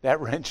time that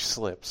wrench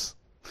slips,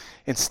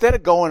 instead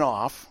of going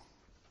off,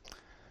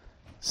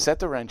 set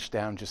the wrench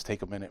down, just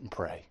take a minute and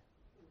pray.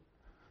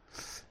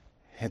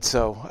 And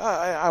so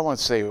I won't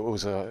say it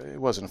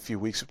wasn't a few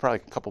weeks, probably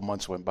a couple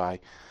months went by.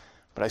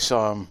 But I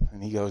saw him,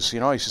 and he goes, he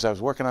says, I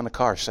was working on the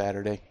car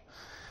Saturday.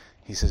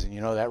 He says, and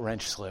that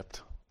wrench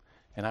slipped.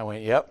 And I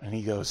went, yep. And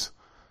he goes,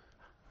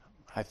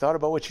 I thought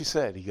about what you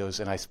said. He goes,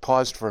 and I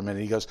paused for a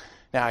minute. He goes,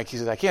 he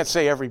says, I can't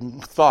say every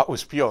thought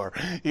was pure.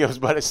 He goes,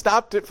 but I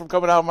stopped it from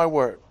coming out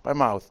of my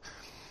mouth.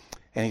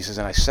 And he says,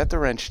 and I set the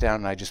wrench down,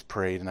 and I just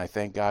prayed, and I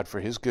thank God for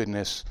his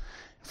goodness,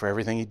 for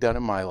everything he'd done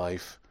in my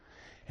life.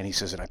 And he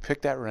says, and I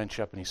picked that wrench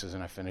up, and he says,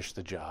 and I finished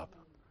the job.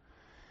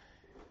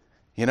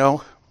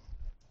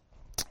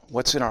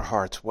 What's in our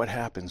hearts? What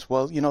happens?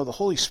 Well, the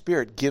Holy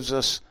Spirit gives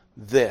us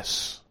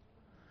this.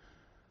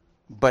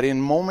 But in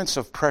moments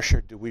of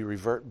pressure, do we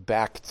revert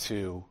back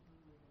to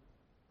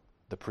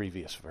the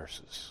previous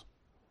verses?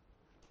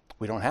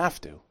 We don't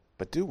have to,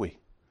 but do we?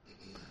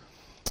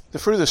 The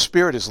fruit of the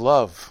Spirit is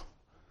love,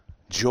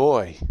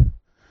 joy,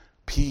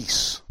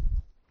 peace.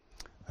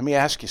 Let me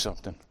ask you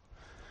something.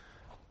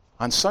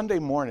 On Sunday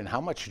morning,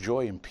 how much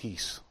joy and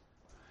peace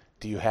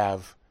do you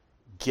have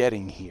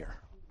getting here?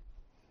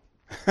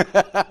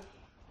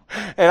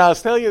 And I'll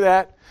tell you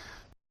that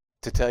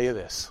to tell you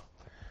this.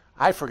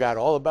 I forgot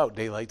all about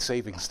daylight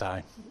savings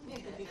time.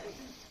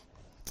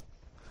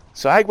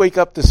 So I wake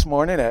up this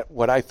morning at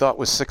what I thought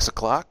was 6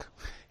 o'clock,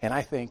 and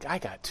I think, I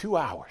got 2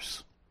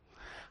 hours.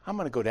 I'm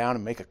going to go down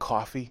and make a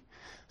coffee,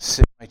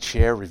 sit in my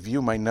chair,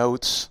 review my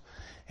notes,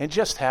 and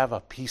just have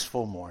a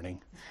peaceful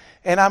morning.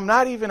 And I'm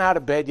not even out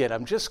of bed yet.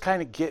 I'm just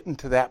kind of getting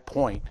to that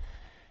point.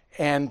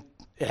 And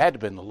it had to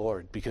have been the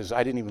Lord, because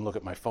I didn't even look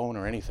at my phone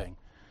or anything.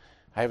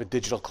 I have a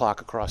digital clock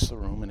across the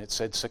room, and it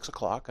said 6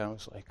 o'clock, and I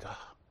was like,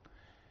 ah.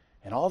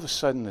 And all of a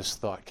sudden, this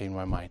thought came to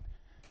my mind,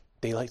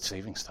 daylight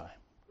savings time.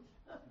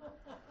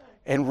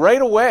 And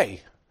right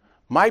away,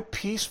 my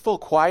peaceful,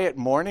 quiet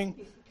morning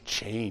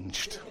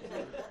changed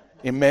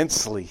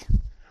immensely.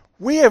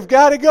 We have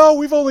got to go.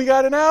 We've only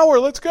got an hour.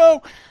 Let's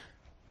go.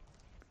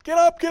 Get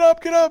up, get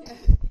up, get up.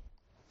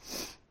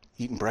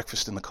 Eating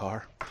breakfast in the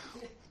car.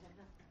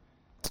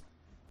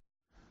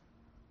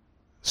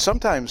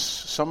 Sometimes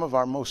some of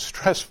our most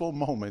stressful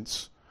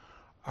moments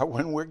are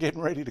when we're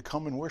getting ready to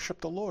come and worship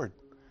the Lord.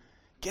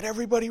 Get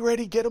everybody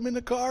ready. Get them in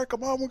the car.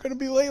 Come on, we're going to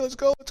be late. Let's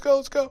go, let's go,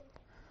 let's go.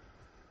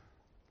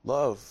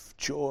 love,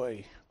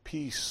 joy,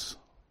 peace,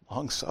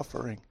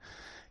 long-suffering,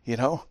 you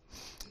know?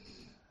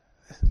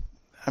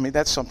 I mean,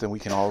 that's something we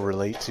can all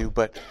relate to,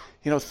 but,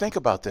 think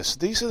about this.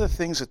 These are the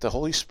things that the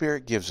Holy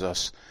Spirit gives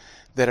us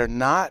that are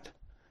not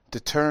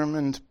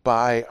determined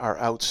by our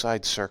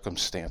outside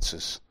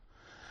circumstances.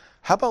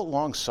 How about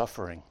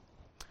long-suffering?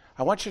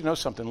 I want you to know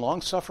something.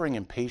 Long-suffering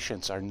and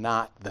patience are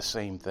not the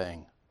same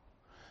thing.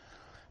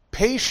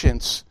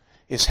 Patience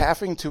is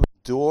having to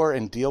endure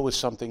and deal with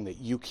something that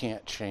you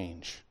can't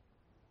change.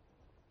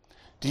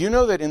 Do you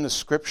know that in the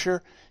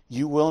Scripture,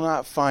 you will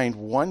not find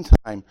one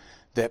time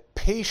that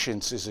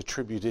patience is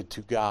attributed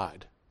to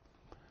God?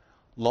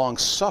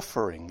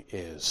 Long-suffering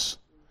is.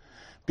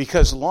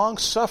 Because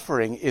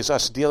long-suffering is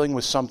us dealing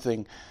with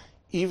something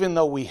even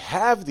though we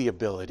have the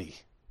ability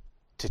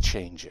to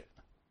change it.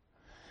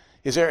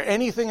 Is there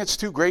anything that's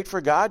too great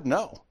for God?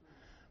 No.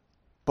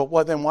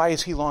 But then why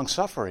is he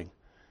long-suffering?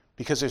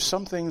 Because there's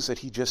some things that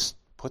he just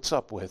puts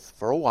up with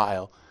for a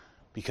while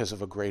because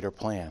of a greater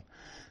plan.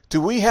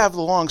 Do we have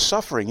the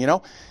long-suffering?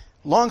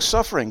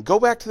 Long-suffering. Go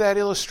back to that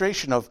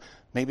illustration of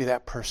maybe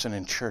that person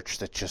in church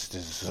that just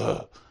is...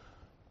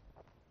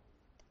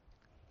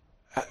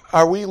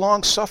 Are we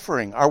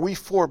long-suffering? Are we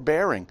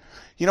forbearing?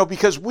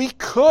 Because we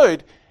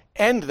could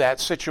end that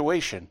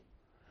situation.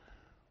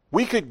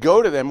 We could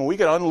go to them and we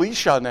could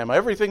unleash on them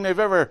everything they've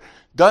ever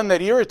done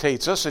that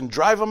irritates us and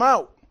drive them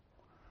out.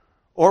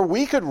 Or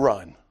we could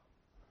run.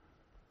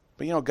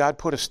 But God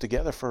put us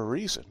together for a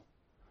reason.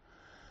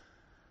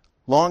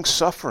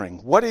 Long-suffering.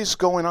 What is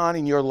going on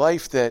in your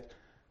life that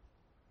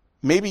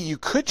maybe you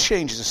could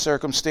change the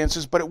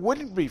circumstances, but it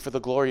wouldn't be for the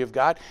glory of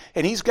God.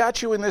 And he's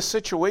got you in this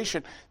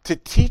situation to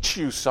teach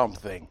you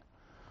something.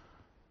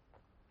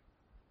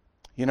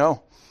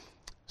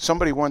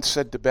 Somebody once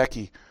said to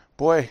Becky,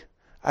 boy,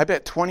 I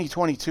bet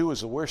 2022 is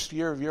the worst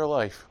year of your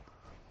life.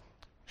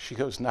 She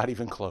goes, not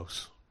even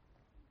close.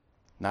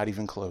 Not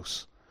even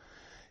close.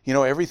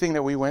 Everything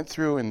that we went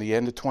through in the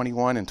end of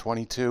 21 and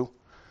 22,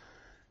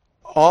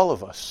 all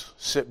of us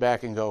sit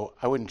back and go,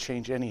 I wouldn't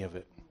change any of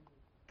it.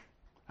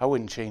 I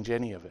wouldn't change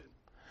any of it.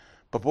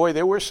 But boy,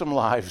 there were some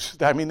lives.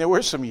 There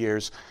were some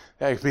years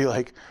that I'd be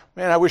like,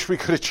 man, I wish we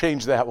could have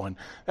changed that one.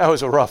 That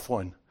was a rough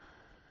one.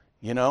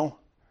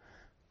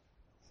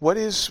 What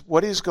is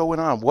going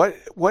on?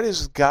 What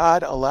is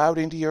God allowed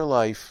into your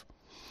life?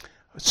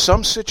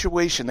 Some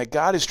situation that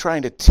God is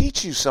trying to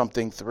teach you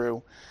something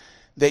through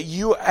that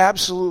you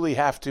absolutely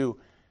have to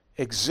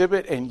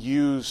exhibit and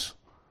use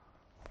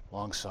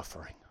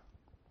long-suffering.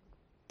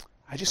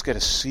 I just got to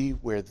see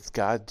where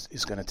God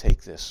is going to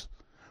take this,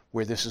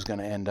 where this is going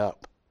to end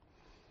up.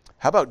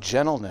 How about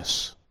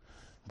gentleness,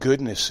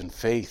 goodness, and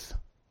faith?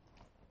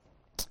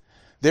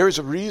 There is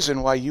a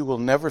reason why you will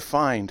never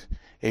find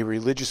a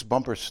religious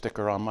bumper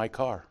sticker on my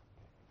car.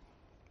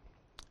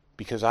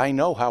 Because I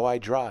know how I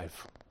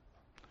drive.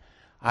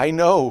 I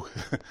know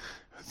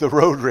the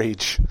road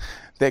rage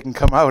that can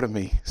come out of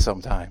me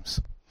sometimes.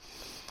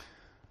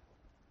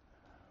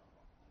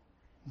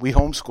 We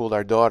homeschooled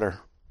our daughter.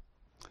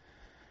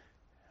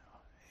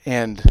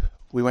 And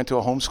we went to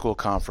a homeschool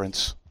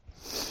conference.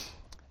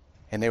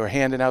 And they were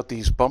handing out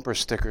these bumper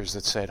stickers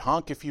that said,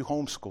 honk if you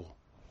homeschool.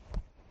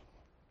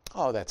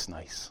 Oh, that's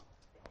nice.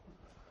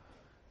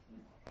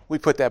 We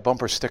put that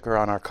bumper sticker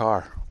on our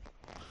car.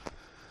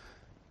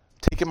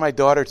 Taking my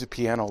daughter to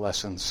piano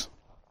lessons.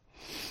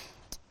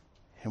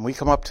 And we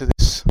come up to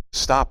this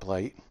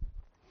stoplight.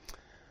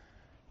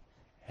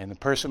 And the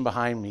person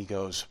behind me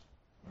goes,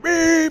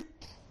 beep.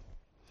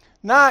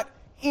 Not,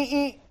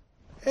 hey,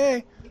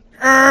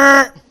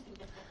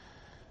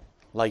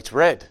 light's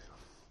red.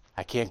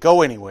 I can't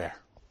go anywhere.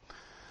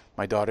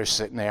 My daughter's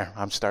sitting there.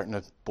 I'm starting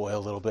to boil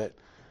a little bit.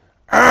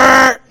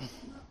 All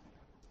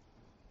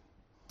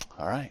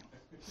right.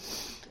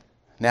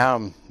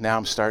 Now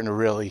I'm starting to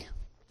really,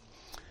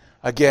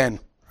 again,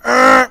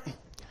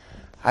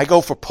 I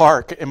go for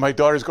park, and my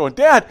daughter's going,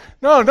 Dad,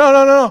 no. And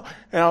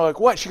I'm like,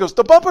 what? She goes,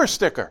 the bumper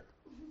sticker.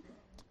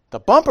 The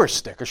bumper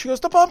sticker. She goes,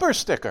 the bumper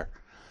sticker.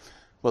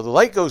 Well, the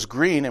light goes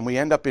green, and we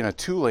end up in a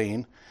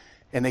 2-lane,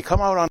 and they come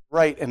out on the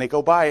right, and they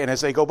go by, and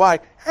as they go by,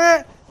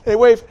 they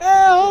wave,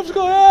 let's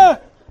go,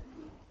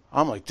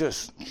 I'm like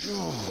this.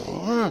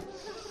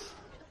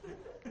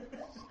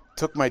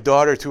 Took my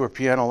daughter to her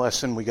piano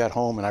lesson. We got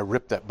home, and I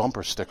ripped that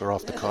bumper sticker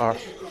off the car.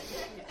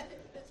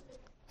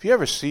 If you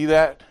ever see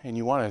that, and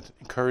you want to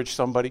encourage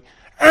somebody,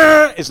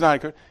 it's not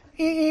encouraging.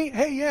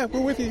 Hey, yeah,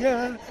 we're with you,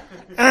 yeah.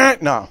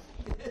 No.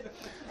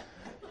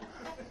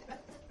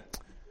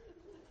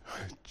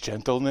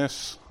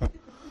 Gentleness.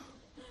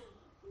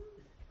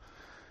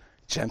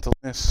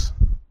 Gentleness.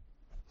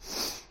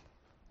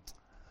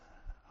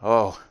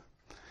 Oh,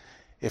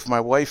 if my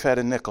wife had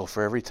a nickel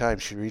for every time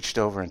she reached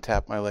over and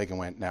tapped my leg and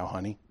went, now,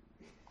 honey,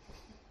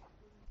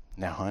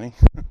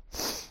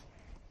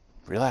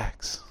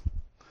 relax.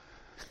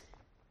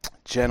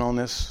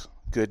 Gentleness,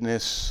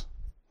 goodness.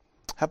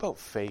 How about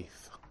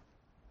faith?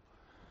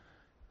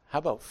 How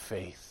about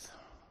faith?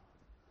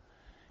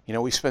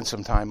 We spent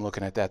some time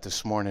looking at that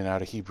this morning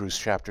out of Hebrews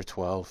chapter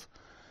 12.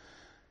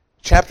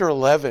 Chapter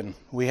 11,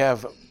 we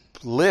have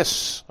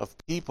lists of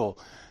people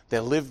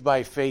that lived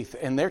by faith,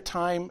 and their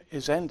time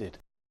is ended.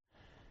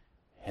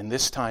 And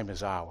this time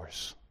is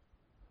ours.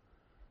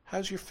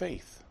 How's your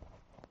faith?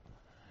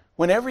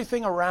 When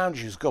everything around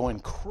you is going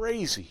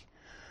crazy,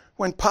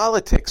 when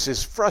politics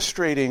is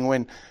frustrating,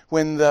 when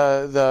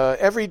the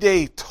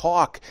everyday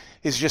talk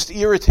is just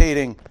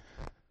irritating,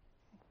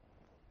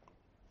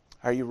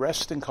 are you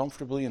resting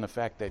comfortably in the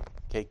fact that,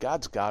 okay,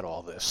 God's got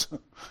all this?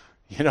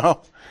 You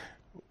know?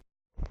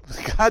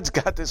 God's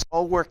got this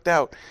all worked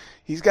out.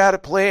 He's got a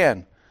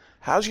plan.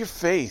 How's your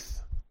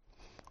faith?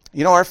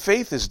 You know, our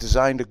faith is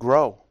designed to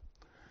grow.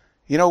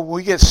 You know, when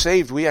we get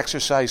saved, we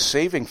exercise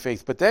saving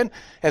faith. But then,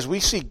 as we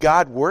see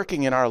God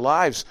working in our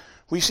lives,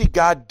 we see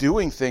God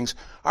doing things,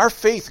 our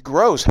faith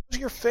grows. How's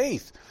your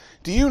faith?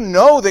 Do you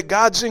know that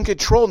God's in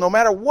control no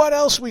matter what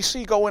else we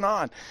see going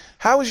on?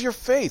 How is your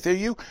faith? Are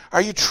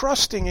you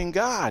trusting in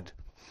God?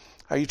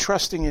 Are you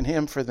trusting in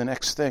Him for the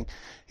next thing?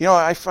 You know,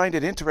 I find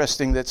it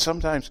interesting that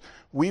sometimes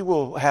we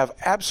will have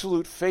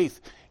absolute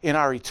faith in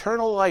our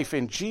eternal life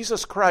in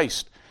Jesus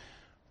Christ,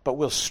 but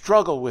we'll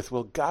struggle with,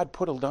 will God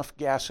put enough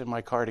gas in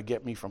my car to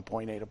get me from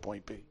point A to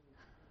point B?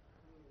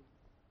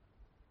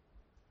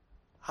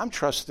 I'm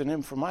trusting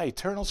Him for my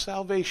eternal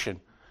salvation.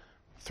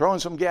 Throwing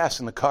some gas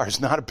in the car is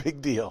not a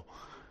big deal.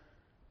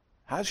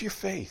 How's your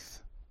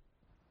faith?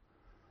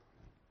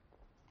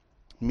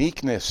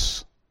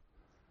 Meekness.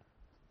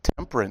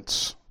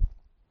 Temperance.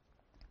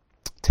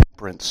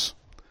 Temperance.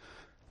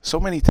 So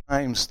many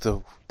times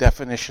the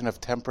definition of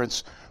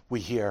temperance, we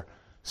hear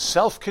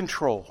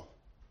self-control.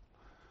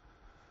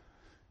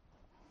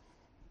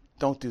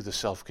 Don't do the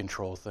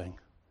self-control thing.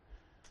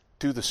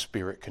 Do the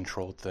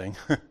spirit-controlled thing.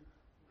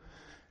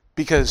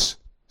 Because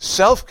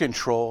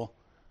self-control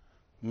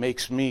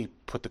makes me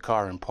put the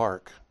car in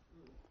park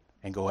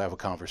and go have a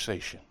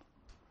conversation.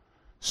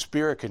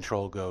 Spirit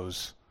control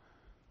goes,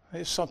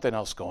 there's something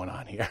else going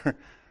on here.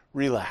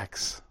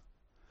 Relax.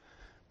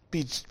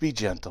 Be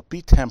gentle.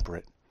 Be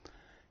temperate.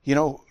 You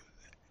know,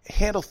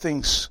 handle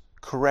things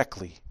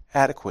correctly,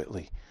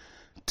 adequately.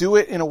 Do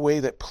it in a way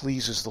that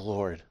pleases the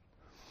Lord.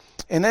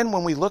 And then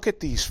when we look at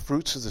these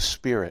fruits of the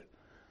Spirit,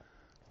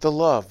 the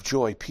love,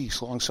 joy,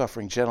 peace,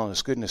 long-suffering,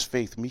 gentleness, goodness,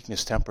 faith,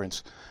 meekness,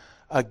 temperance,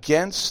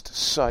 against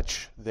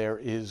such there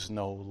is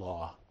no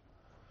law.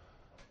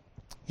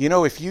 You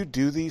know, if you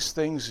do these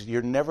things,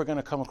 you're never going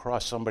to come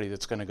across somebody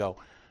that's going to go,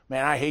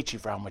 man, I hate you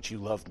for how much you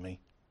loved me.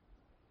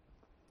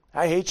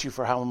 I hate you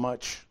for how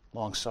much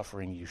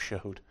long-suffering you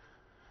showed.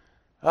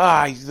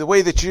 The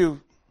way that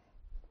you...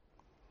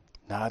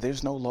 Nah,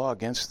 there's no law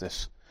against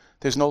this.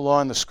 There's no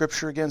law in the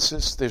Scripture against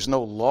this. There's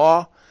no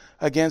law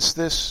against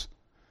this.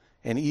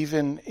 And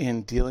even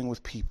in dealing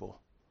with people,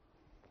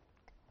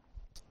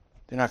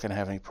 they're not going to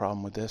have any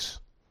problem with this.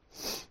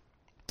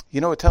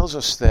 You know, it tells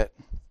us that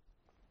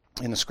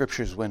in the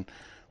Scriptures, when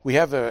we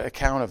have an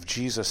account of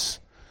Jesus,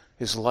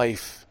 his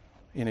life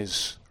in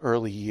his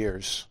early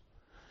years,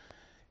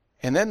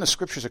 and then the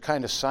Scriptures are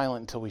kind of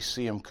silent until we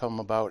see him come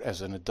about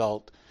as an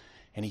adult,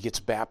 and he gets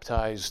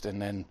baptized,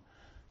 and then,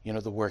 you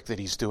know, the work that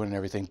he's doing and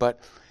everything. But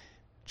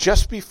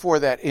just before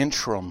that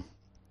interim,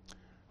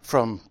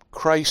 from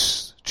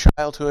Christ's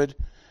childhood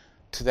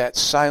to that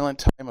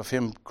silent time of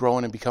him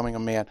growing and becoming a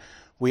man,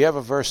 we have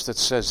a verse that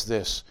says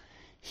this: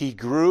 he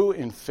grew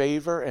in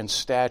favor and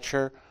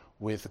stature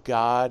with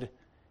God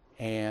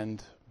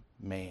and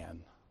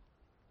man.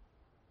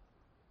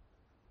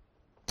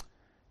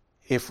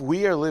 If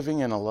we are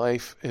living a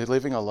life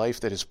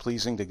that is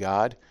pleasing to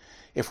God,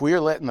 if we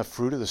are letting the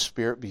fruit of the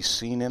Spirit be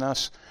seen in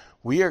us,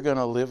 we are going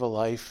to live a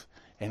life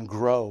and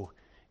grow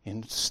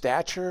in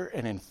stature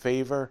and in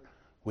favor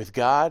with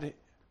God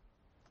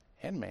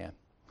and man.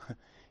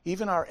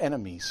 Even our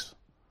enemies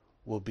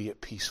will be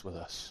at peace with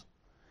us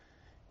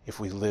if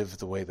we live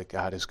the way that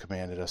God has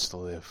commanded us to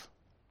live.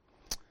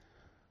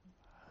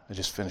 I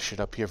just finish it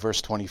up here,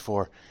 verse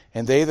 24.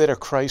 And they that are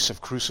Christ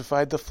have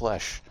crucified the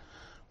flesh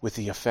with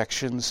the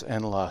affections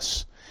and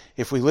lusts.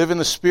 If we live in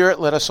the Spirit,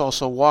 let us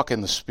also walk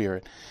in the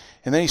Spirit.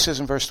 And then he says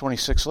in verse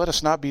 26, let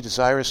us not be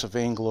desirous of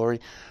vainglory,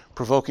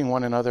 provoking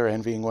one another,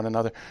 envying one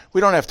another.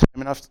 We don't have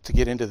time enough to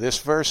get into this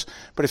verse,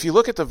 but if you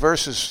look at the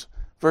verses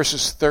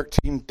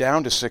 13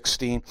 down to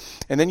 16,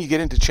 and then you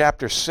get into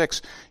chapter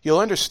 6, you'll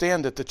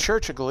understand that the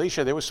church of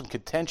Galatia, there was some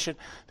contention,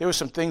 there were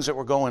some things that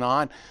were going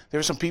on, there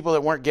were some people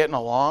that weren't getting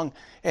along,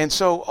 and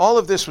so all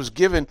of this was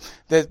given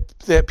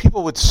that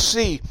people would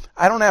see,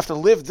 I don't have to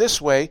live this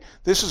way,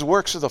 this is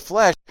works of the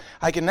flesh,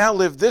 I can now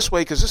live this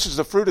way because this is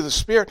the fruit of the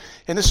Spirit,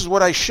 and this is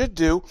what I should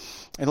do,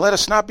 and let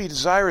us not be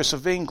desirous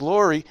of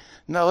vainglory.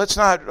 No, let's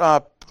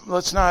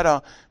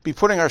not be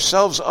putting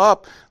ourselves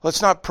up.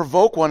 Let's not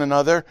provoke one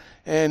another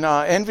and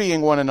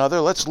envying one another.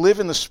 Let's live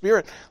in the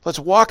Spirit. Let's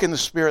walk in the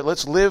Spirit.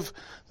 Let's live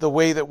the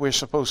way that we're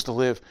supposed to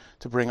live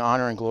to bring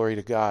honor and glory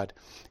to God.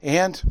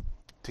 And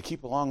to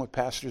keep along with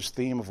Pastor's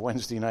theme of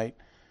Wednesday night,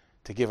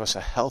 to give us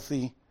a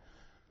healthy,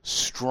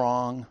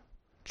 strong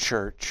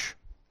church,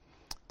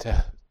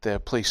 to the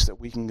place that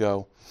we can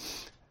go.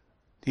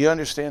 Do you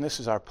understand this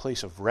is our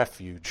place of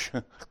refuge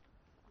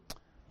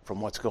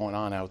from what's going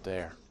on out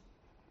there?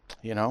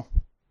 You know?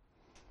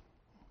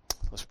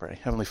 Let's pray.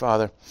 Heavenly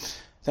Father,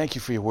 thank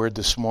you for your word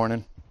this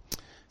morning.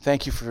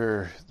 Thank you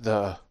for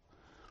the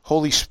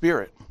Holy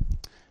Spirit.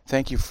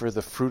 Thank you for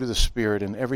the fruit of the Spirit and every